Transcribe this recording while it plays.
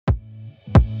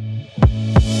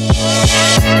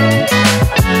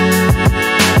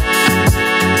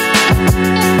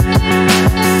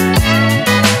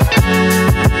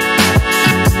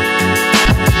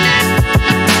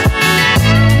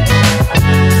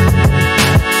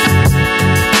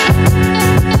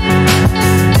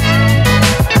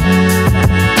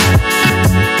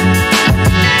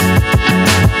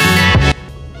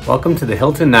Welcome to the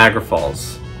Hilton Niagara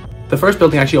Falls. The first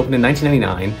building actually opened in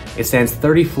 1999. It stands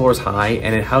 30 floors high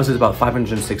and it houses about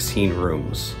 516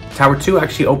 rooms. Tower 2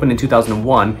 actually opened in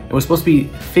 2001 and was supposed to be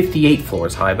 58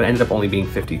 floors high, but ended up only being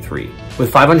 53.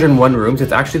 With 501 rooms,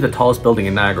 it's actually the tallest building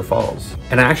in Niagara Falls.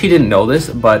 And I actually didn't know this,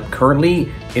 but currently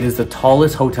it is the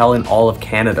tallest hotel in all of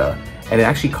Canada, and it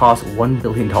actually costs $1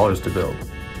 billion to build.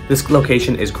 This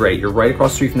location is great. You're right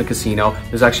across the street from the casino.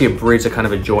 There's actually a bridge that kind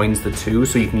of adjoins the two,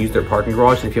 so you can use their parking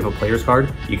garage, and if you have a player's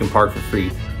card, you can park for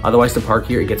free. Otherwise, to park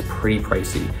here, it gets pretty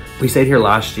pricey. We stayed here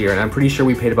last year, and I'm pretty sure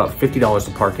we paid about $50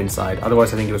 to park inside.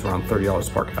 Otherwise, I think it was around $30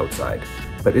 to park outside.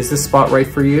 But is this spot right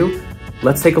for you?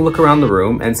 Let's take a look around the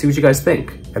room and see what you guys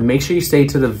think. And make sure you stay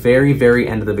to the very, very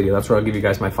end of the video. That's where I'll give you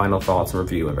guys my final thoughts and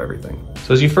review of everything.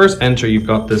 So as you first enter, you've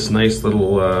got this nice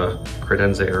little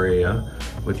credenza area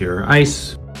with your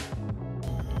ice.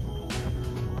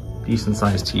 Decent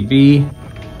sized TV.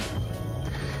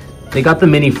 They got the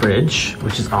mini fridge,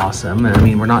 which is awesome. And I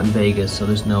mean, we're not in Vegas, so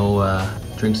there's no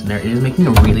drinks in there. It is making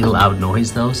a really loud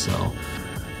noise though, so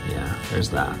yeah, there's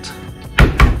that.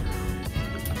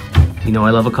 You know, I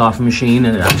love a coffee machine,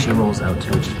 and it actually rolls out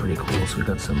too, which is pretty cool. So we've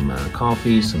got some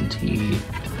coffee, some tea,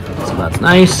 so that's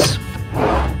nice.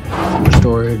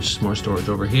 Some more storage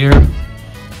over here.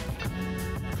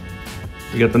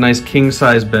 We got the nice king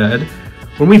size bed.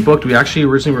 When we booked, we actually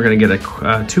originally were gonna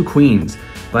get two queens,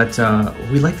 but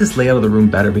we like this layout of the room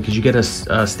better because you get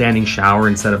a standing shower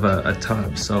instead of a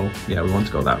tub. So yeah, we want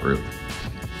to go that route.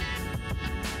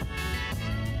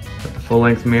 Got the full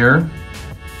length mirror.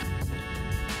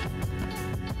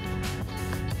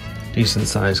 Decent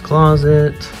sized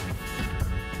closet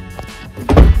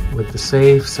with the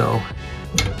safe. So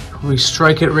when we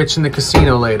strike it rich in the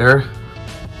casino later,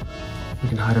 we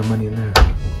can hide our money in there.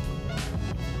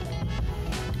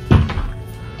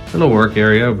 Little work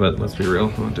area, but let's be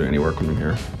real, I'm not doing any work when I'm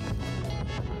here.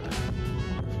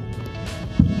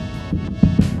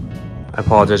 I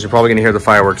apologize, you're probably gonna hear the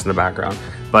fireworks in the background.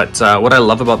 But what I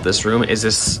love about this room is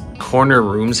this corner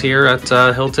rooms here at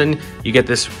Hilton. You get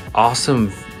this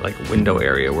awesome like window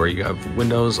area where you have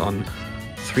windows on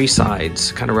 3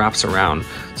 sides, kind of wraps around.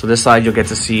 So this side you'll get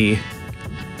to see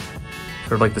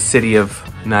sort of like the city of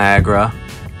Niagara.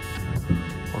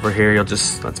 Over here you'll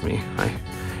just, that's me, hi.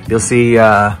 You'll see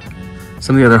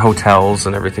some of the other hotels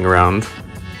and everything around.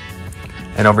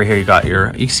 And over here you got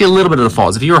you can see a little bit of the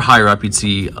falls. If you were higher up, you'd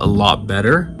see a lot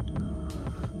better.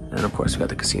 And of course we got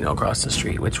the casino across the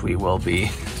street, which we will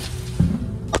be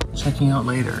checking out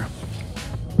later.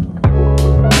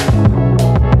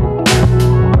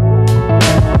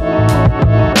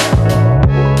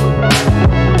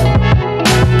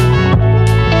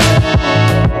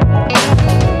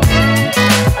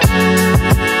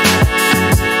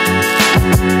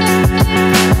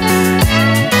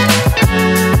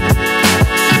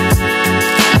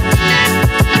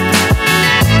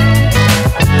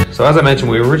 So as I mentioned,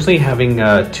 we were originally having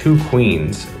 2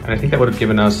 queens, and I think that would have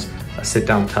given us a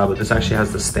sit-down tub, but this actually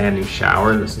has the standing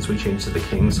shower since we changed to the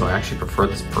king, so I actually prefer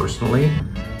this personally,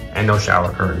 and no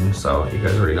shower curtain, so you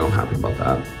guys already know I'm happy about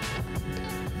that.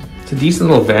 It's a decent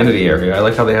little vanity area. I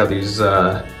like how they have these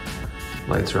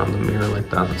lights around the mirror like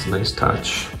that. That's a nice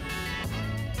touch.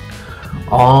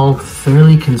 All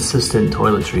fairly consistent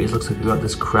toiletries. Looks like we've got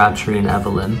this Crabtree and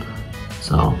Evelyn,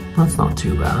 so that's not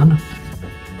too bad.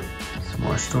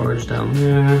 More storage down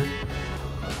there.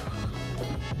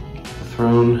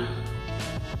 Throne.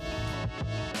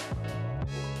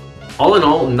 All in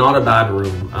all, not a bad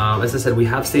room. As I said, we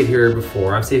have stayed here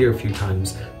before. I've stayed here a few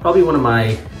times. Probably one of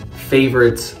my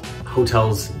favorite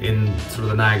hotels in sort of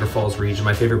the Niagara Falls region.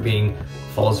 My favorite being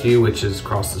Fallsview, which is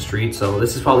across the street. So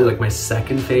this is probably like my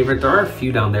second favorite. There are a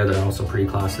few down there that are also pretty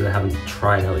classy that I haven't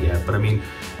tried out yet. But I mean,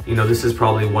 you know, this is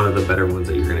probably one of the better ones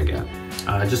that you're gonna get.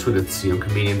 Just with its, you know,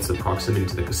 convenience, the proximity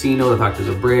to the casino, the fact there's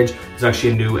a bridge. There's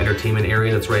actually a new entertainment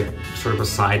area that's right sort of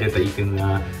beside it that you can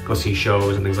go see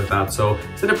shows and things like that. So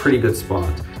it's in a pretty good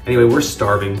spot. Anyway, we're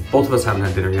starving. Both of us haven't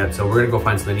had dinner yet, so we're gonna go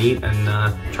find something to eat and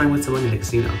try and win some money in the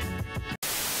casino.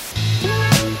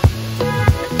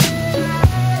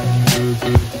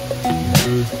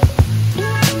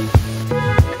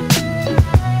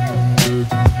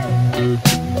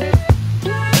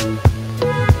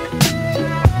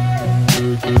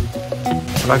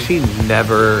 I've actually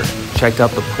never checked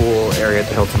out the pool area at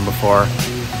the Hilton before.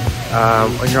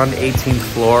 When you're on the 18th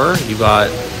floor, you got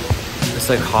this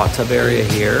like hot tub area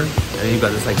here, and then you've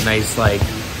got this like nice like,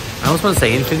 I almost want to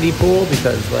say infinity pool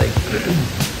because like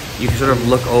you can sort of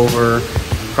look over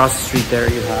across the street there.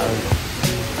 You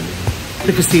have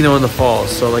the casino and the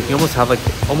falls, so like you almost have like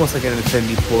an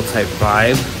infinity pool type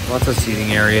vibe. Lots of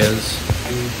seating areas,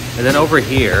 and then over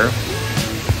here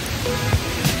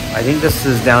I think this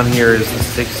is down here is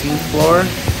the 16th floor.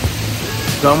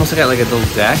 It's almost like a little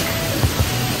deck.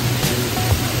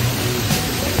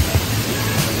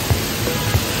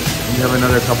 You have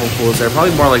another couple pools there,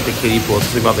 probably more like the kiddie pools,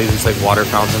 because we got these like water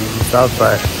fountains and stuff.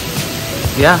 But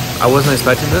yeah, I wasn't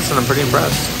expecting this, and I'm pretty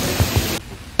impressed.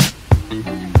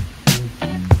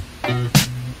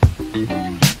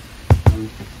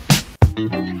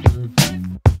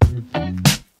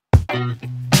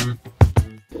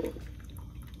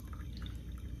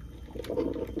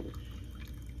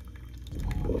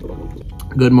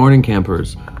 Good morning,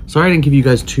 campers. Sorry I didn't give you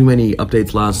guys too many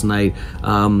updates last night.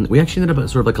 We actually ended up at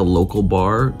sort of like a local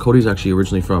bar. Cody's actually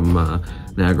originally from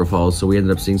Niagara Falls, so we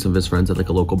ended up seeing some of his friends at like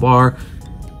a local bar.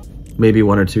 Maybe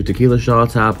 1 or 2 tequila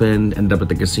shots happened, ended up at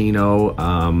the casino.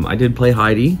 I did play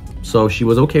Heidi, so she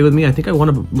was okay with me. I think I won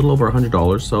a little over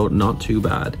 $100, so not too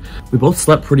bad. We both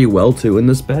slept pretty well too in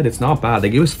this bed. It's not bad. They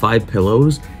gave us 5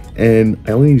 pillows, and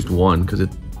I only used 1 because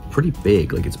it's pretty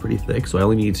big, like it's pretty thick, so I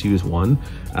only need to use 1.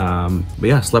 But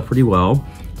yeah, slept pretty well.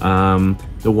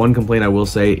 The one complaint I will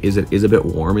say is it is a bit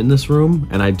warm in this room,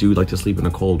 and I do like to sleep in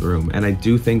a cold room, and I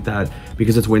do think that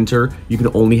because it's winter you can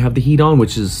only have the heat on,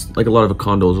 which is like a lot of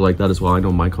condos are like that as well. I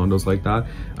know my condo's like that.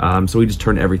 So we just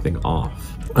turn everything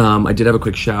off. I did have a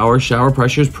quick shower. Shower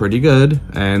pressure is pretty good,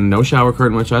 and no shower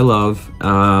curtain, which I love.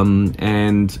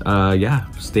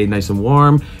 Yeah, stayed nice and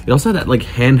warm. It also had that like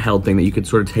handheld thing that you could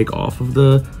sort of take off of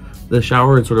the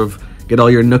shower and sort of get all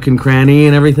your nook and cranny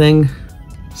and everything.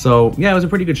 So yeah, it was a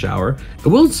pretty good shower. I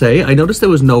will say, I noticed there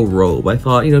was no robe. I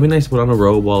thought, you know, it'd be nice to put on a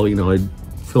robe while, you know, I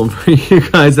film for you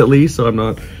guys at least, so I'm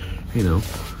not, you know,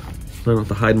 I don't have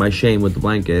to hide my shame with the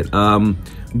blanket.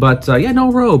 Yeah,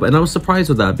 no robe, and I was surprised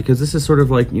with that because this is sort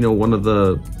of like, you know, one of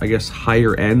the, I guess,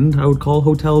 higher end, I would call,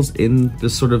 hotels in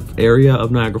this sort of area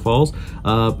of Niagara Falls.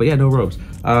 But yeah, no robes.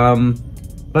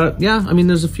 But yeah, I mean,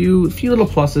 there's a few little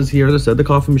pluses here. As I said, the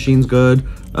coffee machine's good.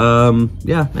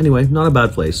 Yeah, anyway, not a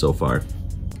bad place so far.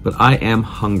 But I am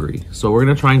hungry, so we're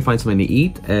gonna try and find something to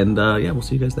eat, and yeah, we'll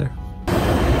see you guys there.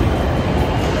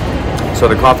 So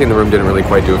the coffee in the room didn't really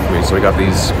quite do it for me, so we got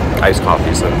these iced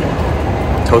coffees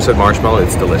and toasted marshmallow.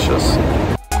 It's delicious.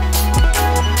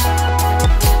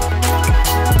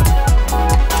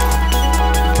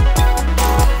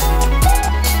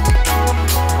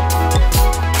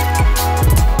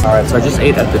 Alright, so I just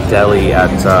ate at the deli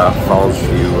at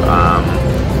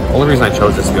Fallsview. Only reason I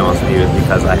chose this, to be honest with you, is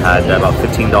because I had about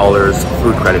 $15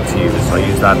 food credit to use, so I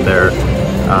used that there.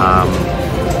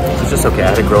 It was just okay. I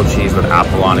had a grilled cheese with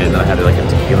apple on it, and then I had like a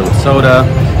tequila with soda.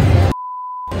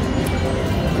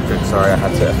 Sorry, I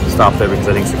had to stop there because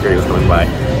I think security was coming by,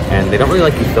 and they don't really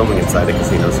like you filming inside the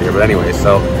casinos here. But anyway,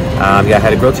 so yeah, I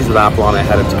had a grilled cheese with apple on it. I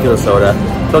had a tequila soda.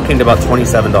 Bill came to about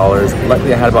 $27.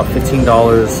 Luckily, I had about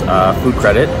 $15 food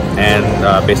credit, and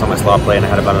based on my slot play, and I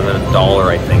had about another $1,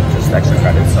 I think, just extra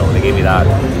credit. So they gave me that.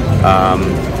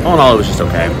 All in all, it was just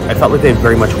okay. I felt like they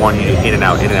very much wanted you to in and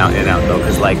out though,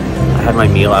 because like I had my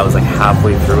meal, I was like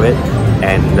halfway through it,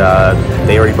 and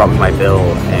they already brought me my bill.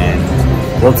 And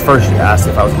well, first she asked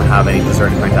if I was going to have any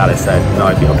dessert and like that. I said no,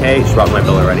 I'd be okay. She brought me my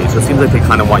bill already. So it seems like they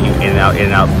kind of want you in and out,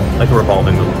 like a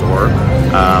revolving door.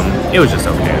 It was just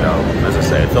okay though. As I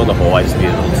said, it filled a hole. I just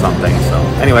needed a little something. So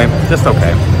anyway, just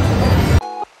okay.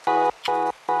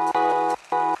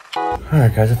 All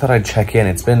right, guys. I thought I'd check in.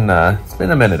 It's been a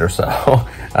minute or so.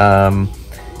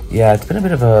 Yeah, it's been a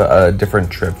bit of a different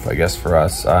trip, I guess, for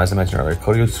us. As I mentioned earlier,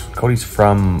 Cody's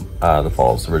from the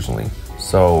Falls originally,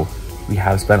 so we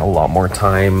have spent a lot more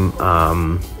time,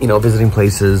 you know, visiting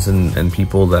places and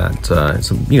people that,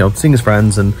 you know, seeing his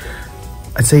friends, and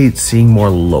I'd say seeing more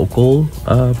local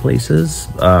places,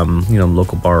 you know,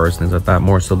 local bars, things like that,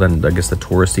 more so than, I guess, the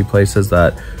touristy places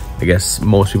that I guess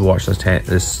most people watching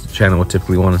this channel would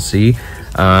typically want to see.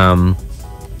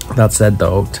 That said,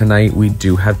 though, tonight we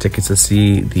do have tickets to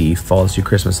see the Fallsview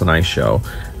Christmas and Ice show.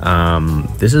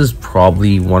 This is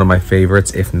probably one of my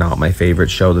favorites, if not my favorite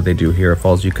show that they do here at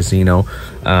Fallsview Casino.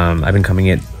 I've been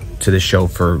coming to this show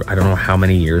for I don't know how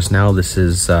many years now. This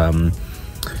is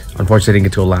unfortunately I didn't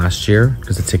get to it last year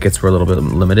because the tickets were a little bit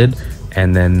limited,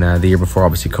 and then the year before,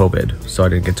 obviously, COVID, so I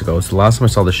didn't get to go. So the last time I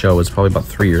saw the show was probably about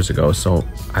 3 years ago, so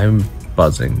I'm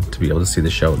buzzing to be able to see the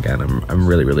show again. I'm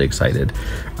really excited.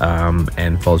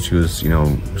 And Fallsview was, you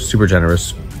know, super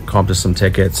generous, comped us some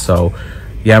tickets, so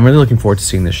yeah, I'm really looking forward to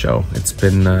seeing this show. It's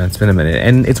been a minute,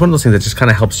 and it's one of those things that just kind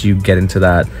of helps you get into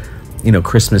that, you know,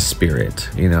 Christmas spirit.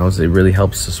 You know, it really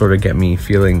helps to sort of get me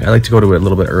feeling. I like to go to it a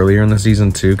little bit earlier in the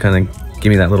season too, kind of give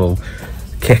me that little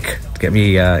kick to get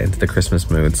me into the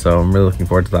Christmas mood. So I'm really looking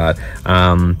forward to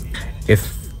that.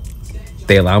 If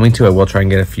they allow me to, I will try and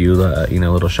get a few, you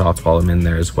know, little shots while I'm in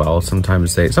there as well.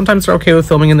 Sometimes they're okay with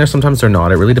filming in there, sometimes they're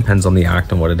not. It really depends on the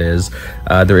act and what it is.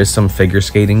 There is some figure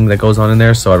skating that goes on in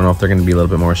there, so I don't know if they're going to be a little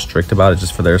bit more strict about it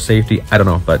just for their safety. I don't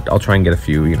know, but I'll try and get a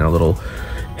few, you know, little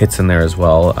hits in there as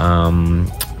well.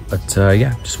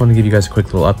 Yeah, just want to give you guys a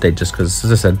quick little update, just because,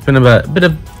 as I said, it's been a bit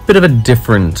of a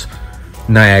different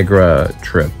Niagara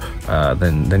trip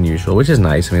than usual, which is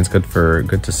nice. I mean, it's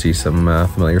good to see some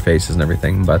familiar faces and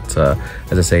everything, but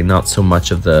as I say, not so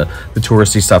much of the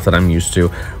touristy stuff that I'm used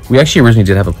to. We actually originally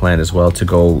did have a plan as well to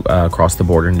go across the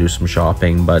border and do some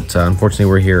shopping, but unfortunately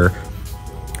we're here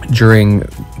during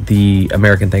the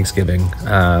American Thanksgiving,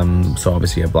 so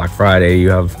obviously you have Black Friday, you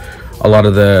have a lot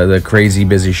of the crazy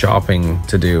busy shopping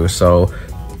to do, so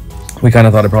we kind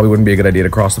of thought it probably wouldn't be a good idea to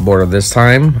cross the border this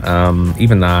time.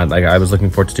 Even that, like, I was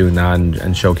looking forward to doing that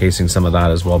and showcasing some of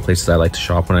that as well, places I like to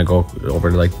shop when I go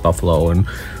over to like Buffalo and,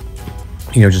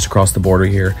 you know, just across the border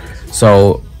here.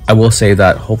 So I will say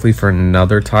that hopefully for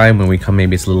another time when we come,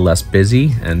 maybe it's a little less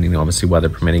busy, and, you know, obviously weather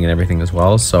permitting and everything as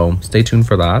well. So stay tuned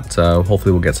for that.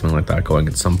 Hopefully we'll get something like that going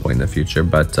at some point in the future.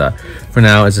 But for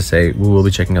now, as I say, we will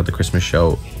be checking out the Christmas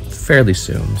show fairly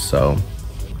soon. So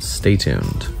stay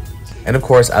tuned. And of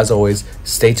course, as always,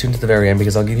 stay tuned to the very end,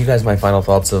 because I'll give you guys my final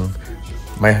thoughts of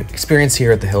my experience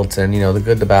here at the Hilton. You know, the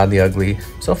good, the bad, the ugly.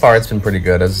 So far, it's been pretty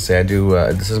good. As I say, I do,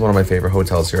 this is one of my favorite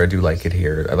hotels here. I do like it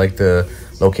here. I like the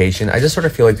location. I just sort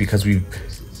of feel like because we've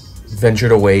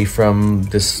ventured away from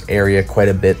this area quite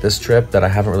a bit this trip, that I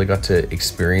haven't really got to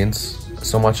experience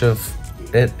so much of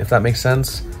it, if that makes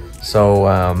sense. So,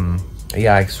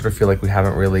 yeah, I sort of feel like we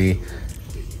haven't really,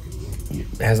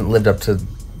 it hasn't lived up to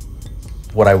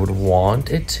what I would want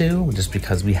it to, just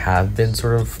because we have been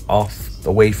sort of off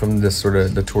away from this sort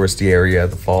of the touristy area,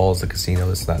 the falls, the casino,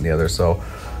 this, that, and the other. So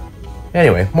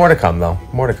anyway, more to come though,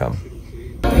 more to come.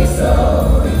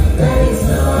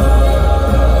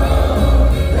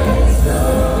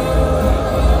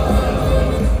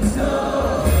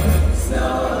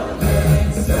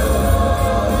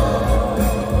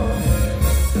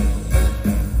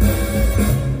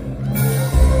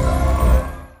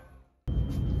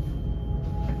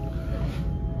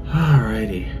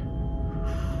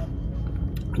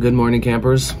 Good morning,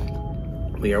 campers.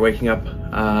 We are waking up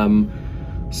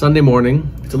Sunday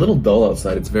morning. It's a little dull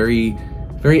outside. It's very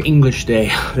English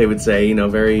day, they would say, you know,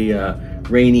 very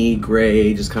rainy,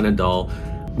 gray, just kind of dull.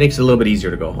 Makes it a little bit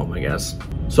easier to go home, I guess.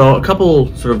 So a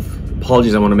couple sort of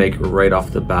apologies I want to make right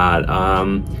off the bat.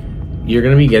 You're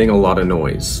gonna be getting a lot of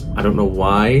noise. I don't know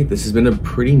why. This has been a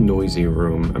pretty noisy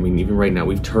room. I mean, even right now,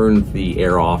 we've turned the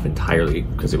air off entirely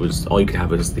because it was, all you could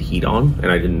have was the heat on,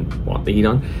 and I didn't want the heat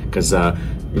on because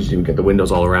usually we get the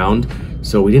windows all around,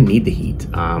 so we didn't need the heat.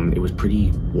 It was pretty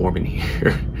warm in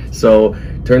here. So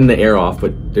turn the air off,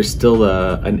 but there's still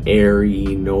an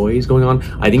airy noise going on.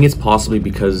 I think it's possibly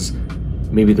because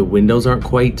maybe the windows aren't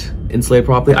quite insulated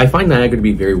properly. I find Niagara to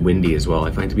be very windy as well.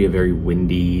 I find it to be a very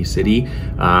windy city.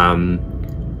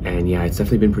 And yeah, it's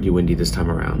definitely been pretty windy this time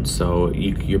around. So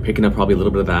you're picking up probably a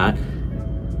little bit of that.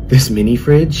 This mini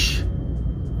fridge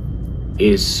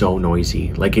is so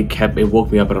noisy. Like it woke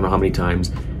me up, I don't know how many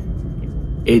times.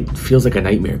 It feels like a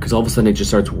nightmare because all of a sudden it just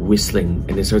starts whistling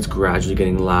and it starts gradually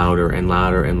getting louder and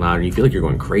louder and louder. You feel like you're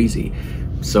going crazy.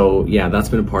 So yeah, that's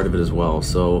been a part of it as well.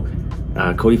 So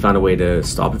Cody found a way to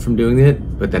stop it from doing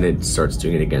it, but then it starts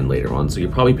doing it again later on. So you're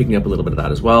probably picking up a little bit of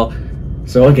that as well.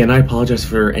 So again, I apologize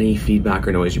for any feedback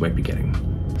or noise you might be getting.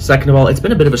 Second of all, it's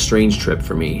been a bit of a strange trip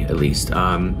for me, at least.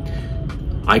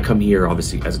 I come here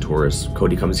obviously as a tourist.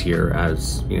 Cody comes here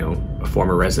as, you know, a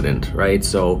former resident, right?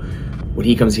 So when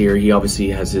he comes here, he obviously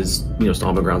has his, you know,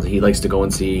 stomping grounds that he likes to go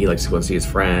and see. He likes to go and see his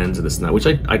friends and this and that, which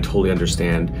I totally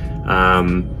understand.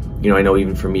 You know, I know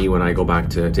even for me, when I go back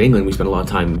to England, we spend a lot of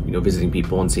time, you know, visiting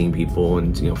people and seeing people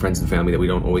and, you know, friends and family that we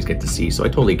don't always get to see. So I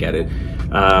totally get it.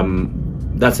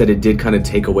 That said, it did kind of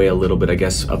take away a little bit, I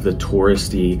guess, of the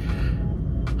touristy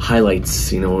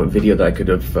highlights, you know, a video that I could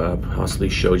have possibly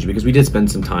showed you, because we did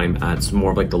spend some time at some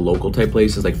more of like the local type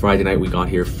places. Like Friday night, we got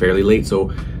here fairly late,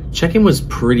 so check-in was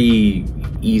pretty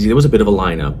easy. There was a bit of a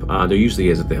lineup. There usually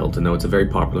is at the Hilton, though. It's a very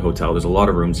popular hotel. There's a lot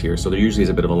of rooms here, so there usually is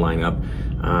a bit of a lineup.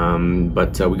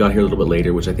 But we got here a little bit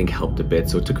later, which I think helped a bit.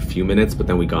 So it took a few minutes, but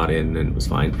then we got in and it was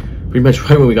fine. Pretty much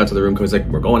right when we got to the room, I was like,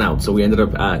 we're going out. So we ended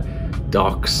up at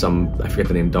I forget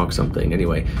the name, Dock something.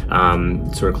 Anyway,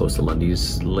 sort of close to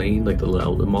Lundy's Lane, like the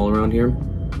mall around here.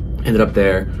 Ended up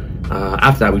there.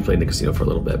 After that, we played in the casino for a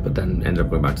little bit, but then ended up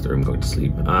going back to the room, going to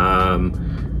sleep.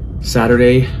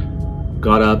 Saturday,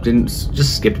 got up,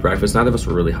 just skipped breakfast. Neither of us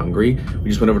were really hungry. We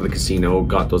just went over to the casino,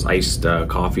 got those iced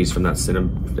coffees from that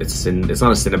it's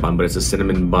not a Cinnabon, but it's a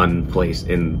cinnamon bun place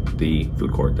in the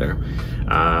food court there.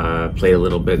 Played a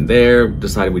little bit there,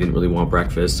 decided we didn't really want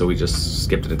breakfast, so we just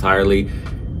skipped it entirely.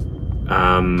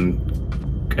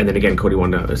 And then again, Cody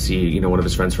wanted to see, one of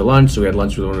his friends for lunch, so we had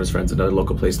lunch with one of his friends at another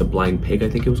local place, the Blind Pig, I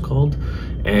think it was called.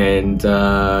 And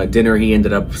dinner, he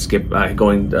ended up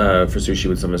going for sushi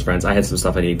with some of his friends. I had some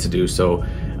stuff I needed to do, so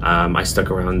I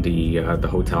stuck around the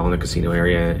hotel and the casino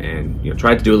area, and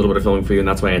tried to do a little bit of filming for you, and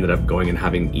that's why I ended up going and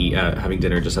having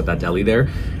dinner just at that deli there.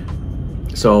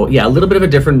 So yeah, a little bit of a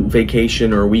different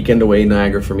vacation or weekend away in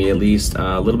Niagara for me, at least.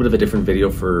 A little bit of a different video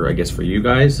for, I guess, for you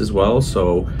guys as well.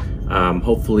 So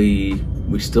hopefully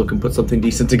we still can put something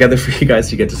decent together for you guys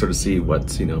to get to sort of see what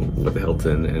the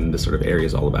Hilton and this sort of area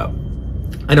is all about.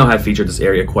 I know I've featured this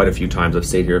area quite a few times. I've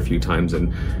stayed here a few times,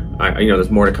 and there's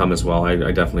more to come as well.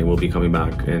 I definitely will be coming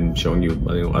back and showing you,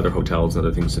 other hotels and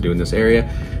other things to do in this area.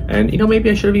 And maybe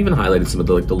I should have even highlighted some of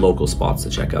the local spots to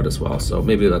check out as well. So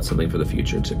maybe that's something for the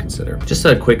future to consider. Just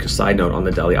a quick side note on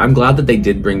the deli. I'm glad that they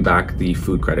did bring back the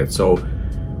food credit. So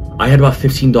I had about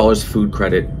 $15 food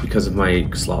credit because of my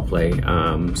slot play.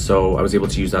 So I was able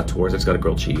to use that towards, I just got a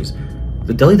grilled cheese.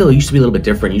 The deli though used to be a little bit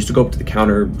different. You used to go up to the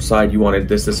counter side, you wanted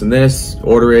this, this, and this,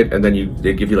 order it, and then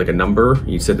they'd give you like a number.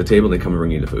 You sit at the table and they come and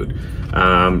bring you the food.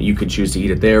 You could choose to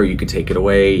eat it there, or you could take it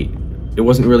away. You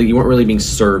weren't really being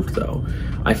served though.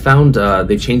 I found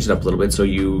they've changed it up a little bit. So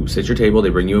you sit at your table, they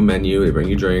bring you a menu, they bring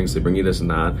you drinks, they bring you this and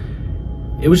that.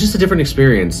 It was just a different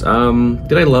experience. Did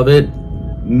I love it?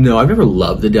 No, I've never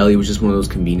loved the deli. It was just one of those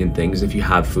convenient things. If you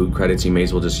have food credits, you may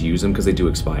as well just use them because they do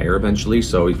expire eventually.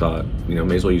 So we thought,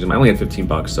 may as well use them. I only had 15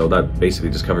 bucks, so that basically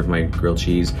just covered my grilled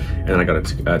cheese. And then I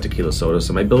got a tequila soda.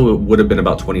 So my bill would have been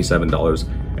about $27.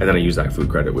 And then I used that food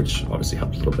credit, which obviously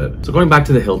helped a little bit. So going back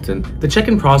to the Hilton, the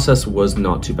check-in process was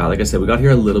not too bad. Like I said, we got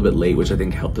here a little bit late, which I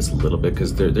think helped us a little bit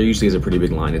because there usually is a pretty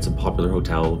big line. It's a popular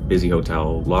hotel, busy hotel,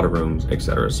 a lot of rooms,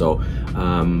 etc. So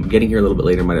getting here a little bit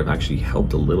later might have actually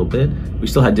helped a little bit. We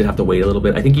still did have to wait a little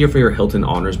bit. I think for your Hilton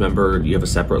Honors member, you have a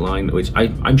separate line, which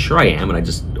I'm sure I am, and I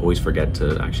just always forget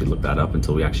to actually look that up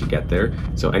until we actually get there.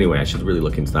 So anyway, I should really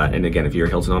look into that. And again, if you're a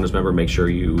Hilton Honors member, make sure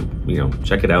you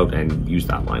check it out and use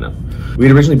that lineup. We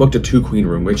had originally booked a 2-queen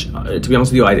room, which to be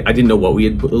honest with you, I didn't know what we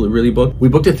had really booked. We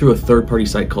booked it through a third-party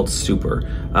site called Super,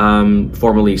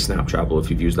 formerly Snap Travel, if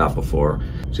you've used that before.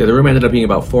 So yeah, the room ended up being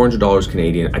about $400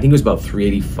 Canadian. I think it was about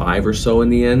 $385 or so in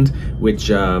the end, which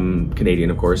Canadian,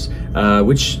 of course,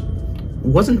 which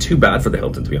wasn't too bad for the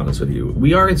Hilton, to be honest with you.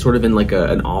 We are sort of in like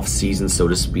an off season, so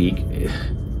to speak.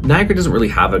 Niagara doesn't really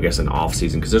have, I guess, an off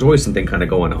season because there's always something kind of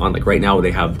going on. Like right now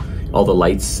they have all the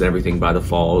lights and everything by the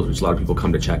falls, which a lot of people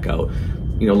come to check out.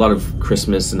 A lot of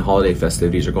Christmas and holiday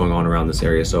festivities are going on around this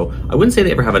area. So I wouldn't say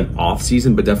they ever have an off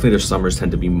season, but definitely their summers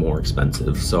tend to be more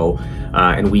expensive. So,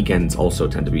 and weekends also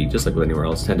tend to be, just like with anywhere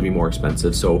else, tend to be more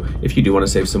expensive. So if you do want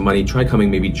to save some money, try coming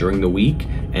maybe during the week.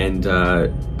 And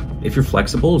if you're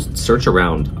flexible, search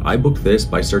around. I booked this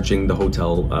by searching the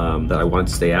hotel that I wanted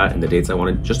to stay at and the dates I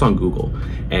wanted just on Google.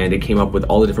 And it came up with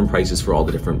all the different prices for all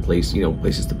the different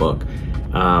places to book.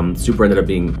 Super ended up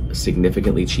being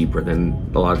significantly cheaper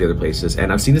than a lot of the other places,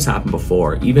 and I've seen this happen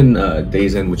before. Even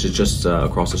Days Inn, which is just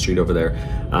across the street over there,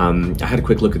 I had a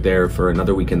quick look at there for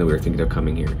another weekend that we were thinking of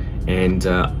coming here, and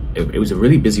it was a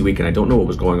really busy weekend. I don't know what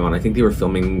was going on. I think they were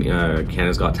filming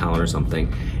Canada's Got Talent or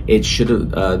something. It should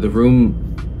have the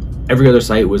room, every other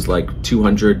site was like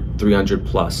 200, 300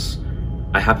 plus.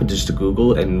 I happened just to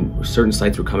Google, and certain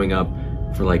sites were coming up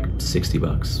for like 60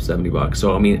 bucks, 70 bucks.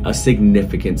 So I mean, a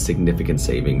significant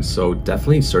savings. So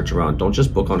definitely search around. Don't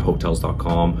just book on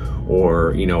hotels.com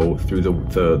or through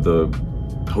the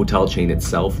hotel chain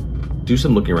itself. Do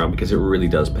some looking around because it really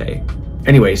does pay.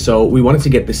 Anyway, so we wanted to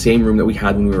get the same room that we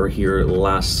had when we were here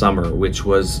last summer, which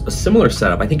was a similar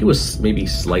setup. I think it was maybe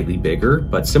slightly bigger,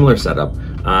 but similar setup.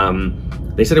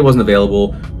 They said it wasn't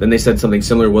available. Then they said something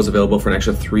similar was available for an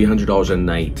extra $300 a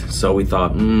night. So we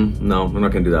thought, no, we're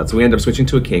not gonna do that. So we ended up switching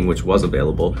to a king, which was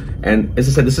available. And as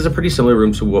I said, this is a pretty similar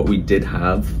room to what we did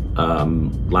have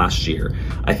last year.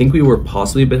 I think we were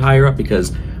possibly a bit higher up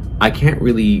because I think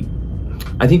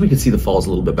we could see the falls a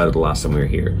little bit better the last time we were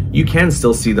here. You can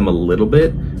still see them a little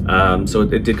bit. So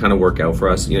it did kind of work out for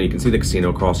us. You can see the casino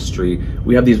across the street.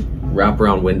 We have these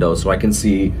wraparound windows, so I can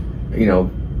see,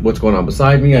 what's going on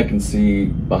beside me. I can see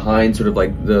behind sort of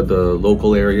like the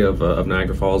local area of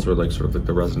Niagara Falls, where like sort of like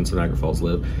the residents of Niagara Falls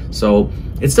live. So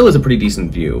it still is a pretty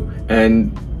decent view,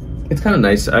 and it's kind of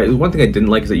nice. One thing I didn't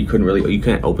like is that you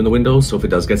can't open the windows. So if it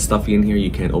does get stuffy in here,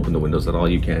 you can't open the windows at all.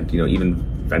 You can't even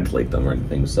ventilate them or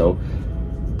anything. So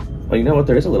Oh, you know what?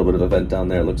 There is a little bit of a vent down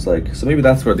there, it looks like. So maybe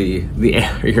that's where the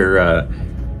air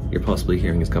you're possibly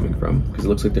hearing is coming from, because it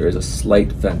looks like there is a slight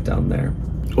vent down there.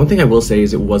 One thing I will say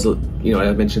is it was, you know,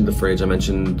 I mentioned the fridge, I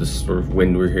mentioned the sort of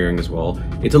wind we're hearing as well.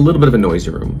 It's a little bit of a noisy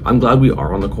room. I'm glad we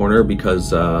are on the corner,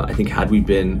 because I think had we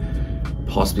been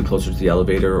possibly closer to the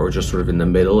elevator or just sort of in the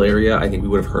middle area, I think we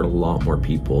would have heard a lot more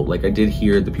people. Like, I did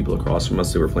hear the people across from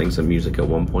us, they were playing some music at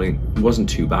one point. It wasn't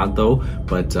too bad though,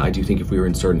 but I do think if we were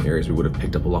in certain areas, we would have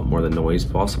picked up a lot more of the noise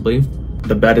possibly.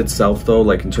 The bed itself though,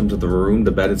 like in terms of the room,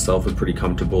 the bed itself was pretty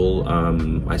comfortable.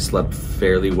 I slept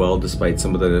fairly well despite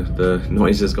some of the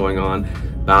noises going on.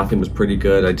 Bathroom was pretty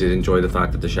good. I did enjoy the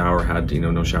fact that the shower had, you know,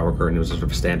 no shower curtain. It was a sort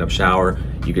of stand-up shower.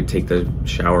 You could take the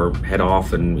shower head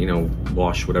off and, you know,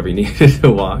 wash whatever you needed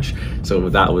to wash. So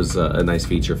that was a nice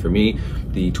feature for me.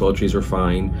 The toiletries were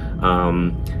fine.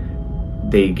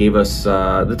 They gave us,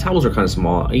 the towels are kind of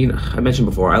small. You know, I mentioned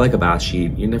before, I like a bath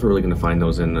sheet. You're never really gonna find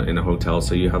those in a hotel.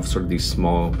 So you have sort of these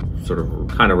small, sort of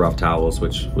kind of rough towels,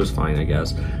 which was fine, I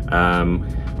guess.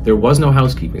 There was no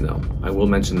housekeeping though. I will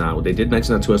mention that. They did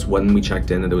mention that to us when we checked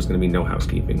in, that there was gonna be no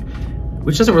housekeeping,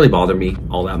 which doesn't really bother me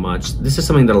all that much. This is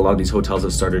something that a lot of these hotels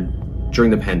have started during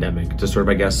the pandemic to sort of,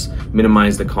 I guess,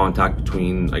 minimize the contact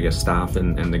between, I guess, staff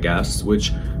and the guests,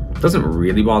 which doesn't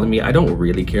really bother me. I don't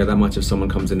really care that much if someone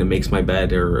comes in and makes my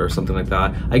bed or something like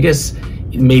that. I guess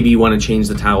maybe you want to change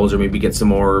the towels or maybe get some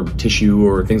more tissue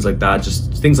or things like that.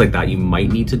 Just things like that you might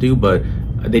need to do, but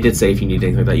they did say if you need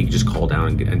anything like that, you can just call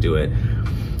down and do it.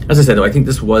 As I said though, I think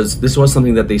this was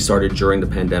something that they started during the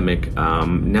pandemic.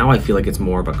 Now I feel like it's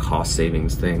more of a cost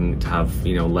savings thing to have,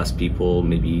 you know, less people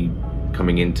maybe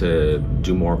coming in to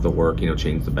do more of the work, you know,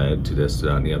 change the bed, to this, to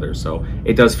that, and the other. So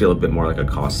it does feel a bit more like a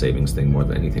cost savings thing more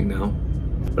than anything now.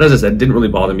 But as I said, it didn't really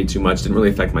bother me too much, didn't really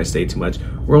affect my stay too much.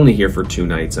 We're only here for 2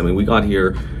 nights. I mean, we got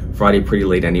here Friday pretty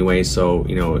late anyway, so,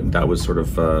 you know, that was sort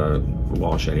of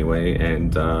wash anyway.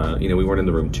 And, you know, we weren't in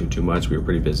the room too much. We were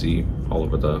pretty busy all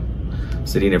over the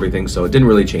city and everything, so it didn't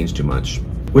really change too much.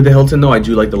 With the Hilton though, I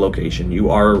do like the location. You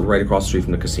are right across the street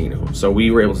from the casino. So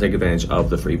we were able to take advantage of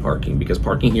the free parking, because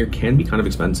parking here can be kind of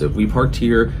expensive. We parked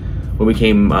here when we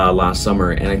came last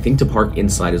summer, and I think to park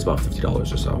inside is about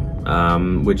 $50 or so,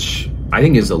 which I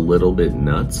think is a little bit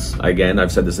nuts. Again,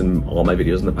 I've said this in all my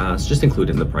videos in the past, just include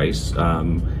it in the price.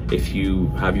 If you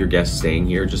have your guests staying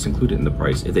here, just include it in the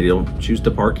price. If they don't choose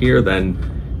to park here,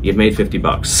 then you've made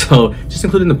 $50. So just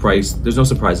include it in the price. There's no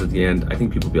surprise at the end. I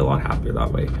think people will be a lot happier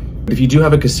that way. If you do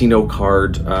have a casino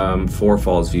card for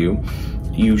Fallsview,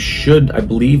 you should, I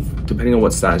believe, depending on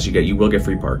what status you get, you will get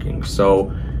free parking.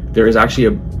 So there is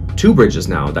actually 2 bridges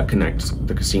now that connect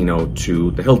the casino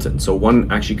to the Hilton. So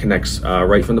one actually connects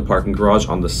right from the parking garage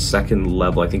on the 2nd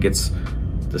level. I think it's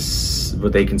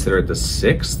what they consider it the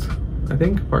 6th, I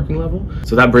think, parking level.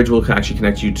 So that bridge will actually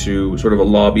connect you to sort of a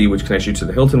lobby, which connects you to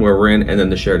the Hilton where we're in, and then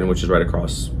the Sheraton, which is right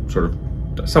across, sort of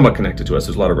somewhat connected to us.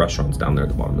 There's a lot of restaurants down there at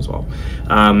the bottom as well.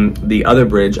 The other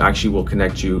bridge actually will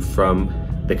connect you from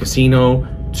the casino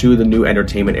to the new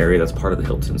entertainment area that's part of the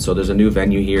Hilton. So there's a new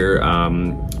venue here,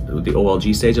 the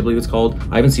OLG stage, I believe it's called.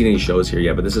 I haven't seen any shows here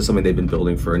yet, but this is something they've been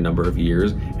building for a number of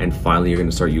years, and finally you're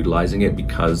gonna start utilizing it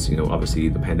because, you know, obviously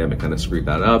the pandemic kind of screwed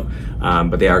that up.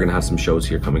 But they are gonna have some shows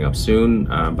here coming up soon.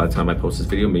 By the time I post this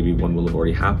video, maybe one will have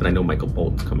already happened. I know Michael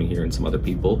Bolton's coming here and some other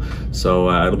people.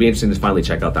 So it'll be interesting to finally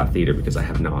check out that theater because I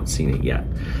have not seen it yet.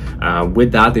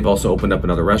 With that, they've also opened up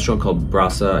another restaurant called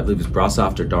Brasa, I believe it's Brasa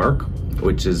After Dark,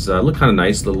 which is looked kind of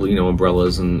nice, little, you know,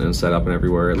 umbrellas and set up and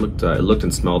everywhere. It looked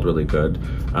and smelled really good.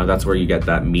 That's where you get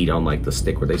that meat on like the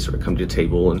stick, where they sort of come to your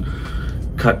table and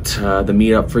cut the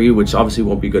meat up for you, which obviously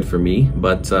won't be good for me,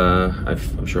 but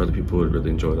I'm sure other people would really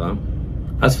enjoy that.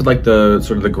 As for like the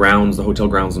sort of the grounds, the hotel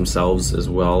grounds themselves as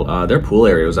well, their pool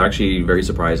area was actually very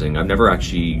surprising. I've never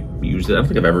actually used it. I don't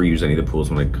think I've ever used any of the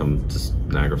pools when I come to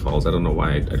Niagara Falls. I don't know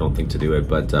why I don't think to do it,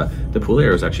 but the pool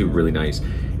area is actually really nice.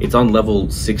 It's on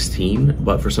level 16,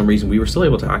 but for some reason we were still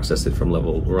able to access it from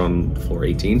we're on floor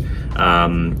 18.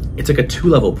 It's like a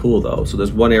 2-level pool though. So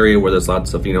there's one area where there's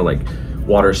lots of, you know, like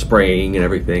water spraying and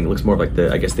everything. It looks more like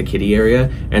the, I guess, the kiddie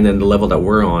area. And then the level that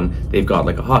we're on, they've got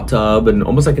like a hot tub and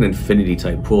almost like an infinity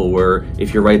type pool where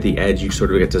if you're right at the edge, you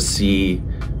sort of get to see,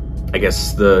 I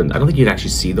guess, I don't think you'd actually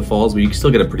see the falls, but you can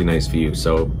still get a pretty nice view.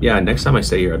 So yeah, next time I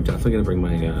stay here, I'm definitely gonna bring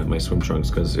my swim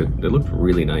trunks because it looked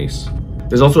really nice.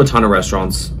 There's also a ton of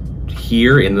restaurants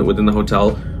here within the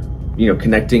hotel, you know,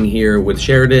 connecting here with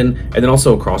Sheraton, and then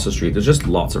also across the street. There's just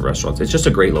lots of restaurants. It's just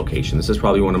a great location. This is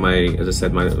probably one of my, as I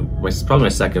said, probably my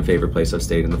second favorite place I've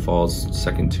stayed in the Falls,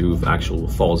 second to actual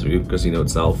Fallsview casino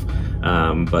itself.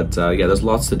 Yeah, there's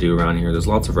lots to do around here. There's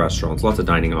lots of restaurants, lots of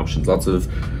dining options, lots of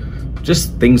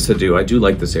just things to do. I do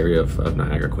like this area of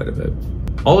Niagara quite a bit.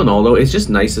 All in all though, it's just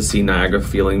nice to see Niagara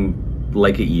feeling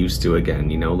like it used to again,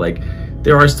 you know, like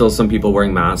there are still some people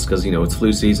wearing masks because, you know, it's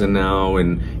flu season now,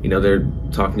 and, you know, they're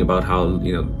talking about how,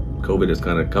 you know, COVID is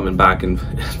kind of coming back in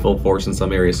full force in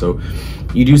some areas. So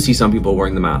you do see some people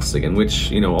wearing the masks again,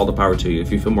 which, you know, all the power to you.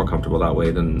 If you feel more comfortable that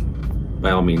way, then by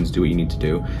all means do what you need to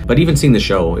do. But even seeing the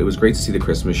show, it was great to see the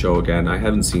Christmas show again. I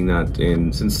haven't seen that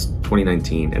since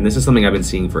 2019, and this is something I've been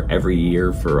seeing for every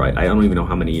year for I don't even know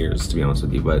how many years, to be honest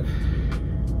with you, but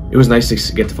it was nice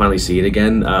to get to finally see it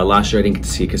again. Last year I didn't get to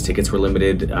see it because tickets were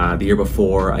limited. The year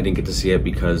before I didn't get to see it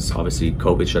because obviously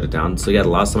COVID shut it down. So yeah, the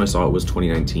last time I saw it was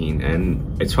 2019,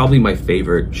 and it's probably my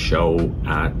favorite show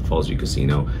at Fallsview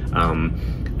Casino.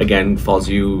 Again,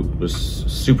 Fallsview was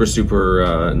super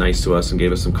nice to us and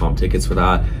gave us some comp tickets for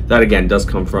that. That again does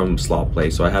come from slot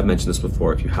play. So I have mentioned this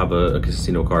before, if you have a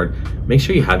casino card, make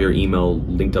sure you have your email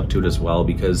linked up to it as well,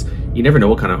 because you never know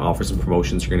what kind of offers and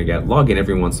promotions you're gonna get. Log in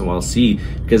every once in a while, see,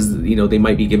 because, you know, they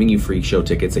might be giving you free show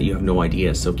tickets that you have no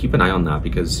idea. So keep an eye on that,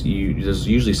 because there's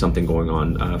usually something going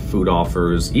on. Food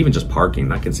offers, even just parking,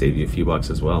 that can save you a few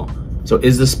bucks as well. So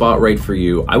is the spot right for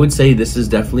you? I would say this is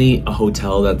definitely a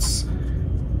hotel that's,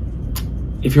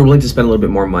 if you're willing to spend a little bit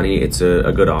more money, it's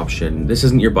a good option. This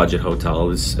isn't your budget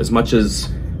hotel. As much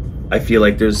as I feel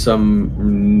like there's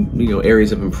some, you know,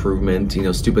 areas of improvement, you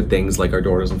know, stupid things like our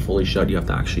door doesn't fully shut. You have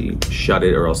to actually shut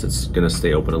it or else it's gonna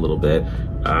stay open a little bit.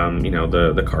 You know,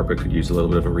 the carpet could use a little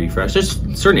bit of a refresh. There's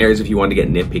certain areas, if you want to get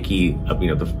nitpicky, you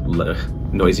know, the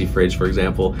noisy fridge, for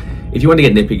example. If you want to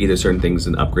get nitpicky, there's certain things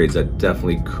and upgrades that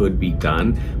definitely could be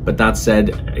done. But that said,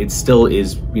 it still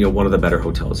is, you know, one of the better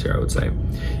hotels here, I would say.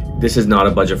 This is not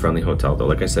a budget-friendly hotel though.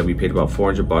 Like I said, we paid about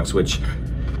 400 bucks, which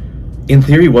in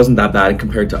theory wasn't that bad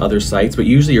compared to other sites, but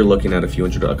usually you're looking at a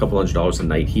couple $100 a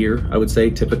night here, I would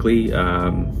say, typically.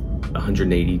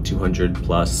 180, 200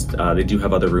 plus. They do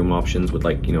have other room options with,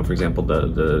 like, you know, for example,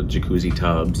 the jacuzzi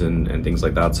tubs and things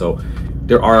like that. So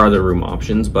there are other room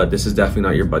options, but this is definitely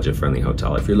not your budget-friendly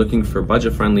hotel. If you're looking for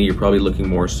budget-friendly, you're probably looking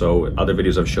more so other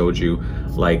videos I've showed you,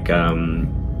 like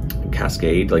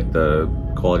Cascade, like the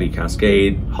Quality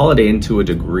Cascade, Holiday Inn to a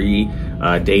degree,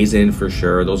 Days Inn for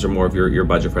sure. Those are more of your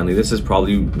budget friendly. This is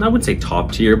probably, I wouldn't say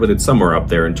top tier, but it's somewhere up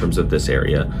there in terms of this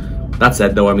area. That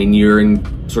said though, I mean, you're in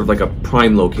sort of like a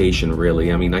prime location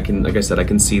really. I mean, like I said, I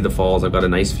can see the falls. I've got a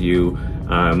nice view.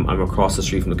 I'm across the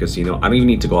street from the casino. I don't even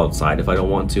need to go outside if I don't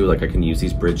want to. Like, I can use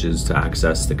these bridges to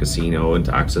access the casino and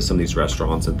to access some of these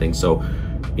restaurants and things. So,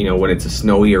 you know, when it's a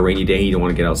snowy or rainy day, you don't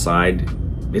want to get outside,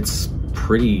 it's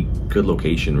pretty good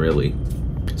location really.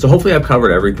 So hopefully I've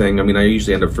covered everything. I mean, I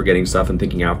usually end up forgetting stuff and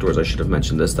thinking afterwards I should have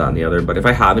mentioned this, that, and the other. But if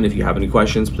I haven't, if you have any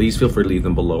questions, please feel free to leave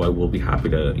them below. I will be happy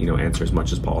to, you know, answer as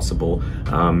much as possible.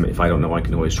 If I don't know, I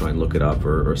can always try and look it up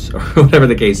or whatever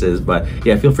the case is. But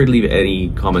yeah, feel free to leave any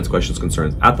comments, questions,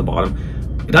 concerns at the bottom.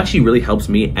 It actually really helps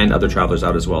me and other travelers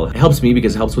out as well. It helps me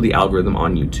because it helps with the algorithm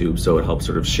on YouTube, so it helps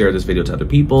sort of share this video to other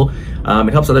people.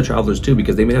 It helps other travelers too,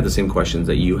 because they may have the same questions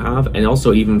that you have, and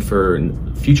also even for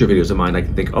future videos of mine, I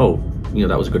can think, oh, you know,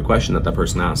 that was a good question that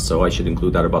person asked, so I should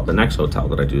include that about the next hotel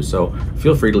that I do. So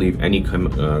feel free to leave any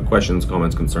questions,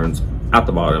 comments, concerns at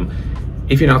the bottom.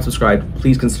 If you're not subscribed,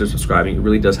 please consider subscribing. It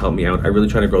really does help me out. I really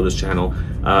try to grow this channel.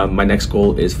 My next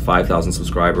goal is 5,000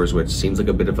 subscribers, which seems like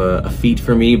a bit of a feat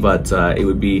for me, but it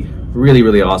would be really,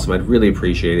 really awesome. I'd really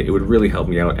appreciate it. It would really help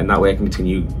me out, and that way I can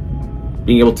continue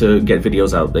being able to get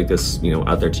videos out like this, you know,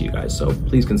 out there to you guys. So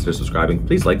please consider subscribing.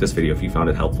 Please like this video if you found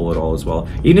it helpful at all as well.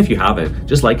 Even if you haven't,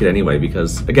 just like it anyway,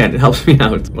 because again, it helps me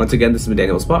out. Once again, this has been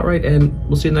Daniel Spotlight, and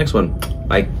we'll see you in the next one.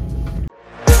 Bye.